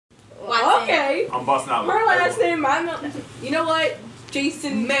life. I'm busting out. Her last name, you know what?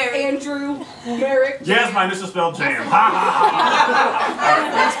 Jason, Andrew, Merrick. Yes, my initial spelled Jam. Ha ha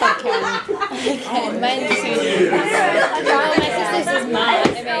ha. My sister's is mine.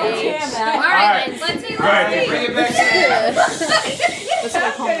 Alright, let's see. Bring it back. Let's go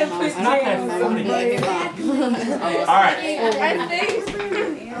home. It's not that funny. Alright. I think.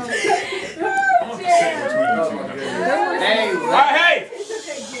 Hey!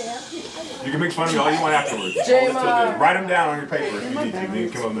 You can make fun of me all you want afterwards. Write them down on your paper if you need to. Then you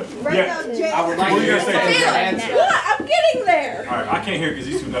come up with it. Yeah. I would like to say I'm getting there. Alright, I can't hear because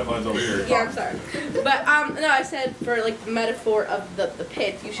these two nutbuns over here. Yeah, I'm sorry. But no, I said for like the metaphor of the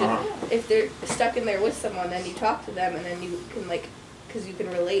pit, you should, if they're stuck in there with someone, then you talk to them and then you can like, because you can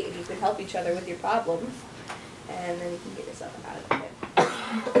relate and you can help each other with your problems, and then you can get yourself out of the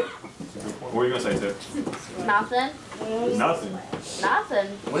pit. What are you going to say, Tip? Nothing. Nothing. Nothing.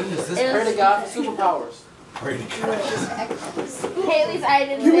 When is this? Pray to God for superpowers. Pray to God. Haley's I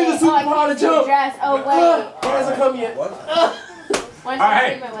didn't Give me the say, oh, I superpower can't to jump. dress. Oh, wait. It hasn't come yet. All When's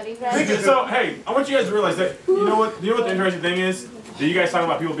right, my wedding hey. dress? So, hey, I want you guys to realize that, you know what the interesting thing is? That you guys talking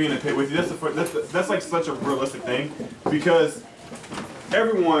about people being in a pit with you, that's like such a realistic thing, because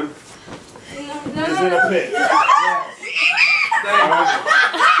everyone is in a pit.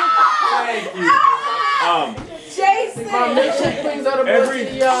 Thank you. Jason! My milkshake brings out a Every-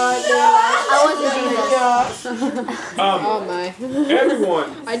 bunch of yard. Oh my.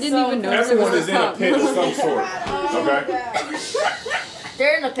 Everyone, I didn't even know everyone is in a pit of some sort. Okay?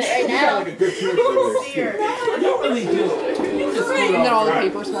 They're in the pit right You got now. like a good future for this. You really do. Not all the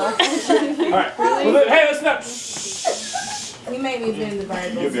papers left. Alright. Well, hey, listen up. You made me bend the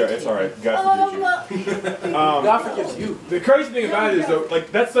Bible. You'll be alright. It's alright. God forgives you. God forgives you. The crazy thing about it is, though,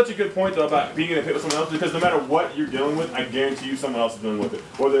 like, that's such a good point, though, about being in a pit with someone else, because no matter what you're dealing with, I guarantee you someone else is dealing with it.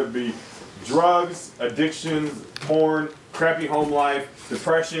 Whether it be drugs, addictions, porn, crappy home life,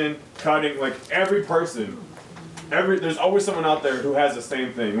 depression, cutting, like, every person, there's always someone out there who has the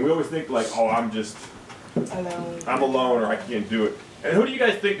same thing. And we always think, like, oh, I'm alone, or I can't do it. And who do you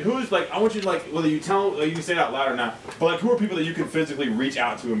guys think, who's like, I want you to like, whether you tell, you can say it out loud or not, but like, who are people that you can physically reach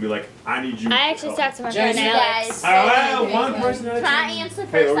out to and be like, I need you I actually help? talked to my friend Alex. One person at a Can I time. answer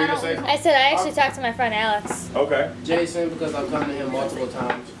first? Hey, what were you I gonna say? don't I said I actually talked to my friend Alex. Okay. Jason, because I've come to him multiple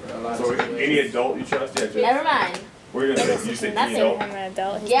times for a lot of So any situations. adult you trust? Yeah, Jason. Never mind. What are you gonna say? You say That's any it. adult? I'm an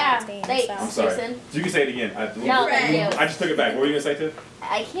adult. He's Yeah, 19, thanks. so. I'm sorry. Jason. So you can say it again. No, thank you. I just took it back. What were you gonna say, Tiff?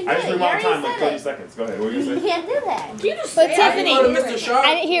 I can't do I just it. took You my already time, like 30 said it. seconds. Go ahead. What were you You gonna say? can't do that. You just But say Tiffany, I can go to Mr. Sharp.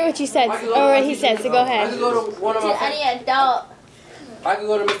 I didn't hear what you said. I can go Or to what my he said, so go I ahead. can go to one of To my any adult. I could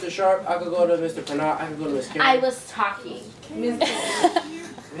go to Mr. Sharp. I could go to Mr. Pernat. I could go to Miss Carey. I was talking.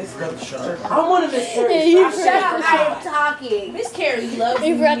 I'm one of Miss Carey's. You Shut up, I am talking. Miss Carey loves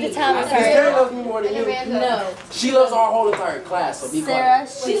We brought the me. time Miss Carey apart. loves me more than you. No. She loves our whole entire class, so be Sarah, quiet.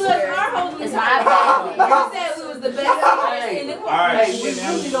 She loves our whole It's entire my family. bad. You said we was the best class in the class. Alright. Hey, we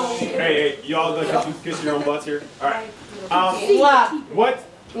really don't. Hey, y'all gonna kiss your own butts here? Alright. Mwah.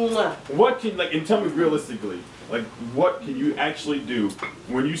 What can, like, and tell me realistically, like, what can you actually do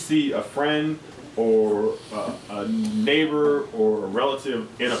when you see a friend or a neighbor or a relative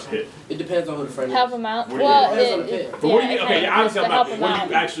in a pit? It depends on who the friend is. Help him out. What do you Well, mean? Depends on the pit. But what do you mean? Okay, yeah, obviously I'm help not. him What do out.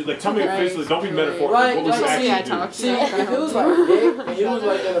 you actually, like, tell me officially, don't be metaphorical. Right, What would you like, actually do? See, if it was like big, and he was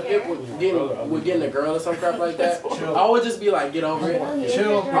like in a pit with getting a girl or some crap like that, I would just be like, get over it.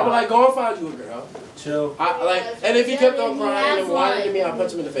 Chill. I would like, go and find you a girl. Chill. And if he kept on crying and whining to me, I'd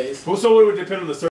punch him in the face. Well, so it would depend on the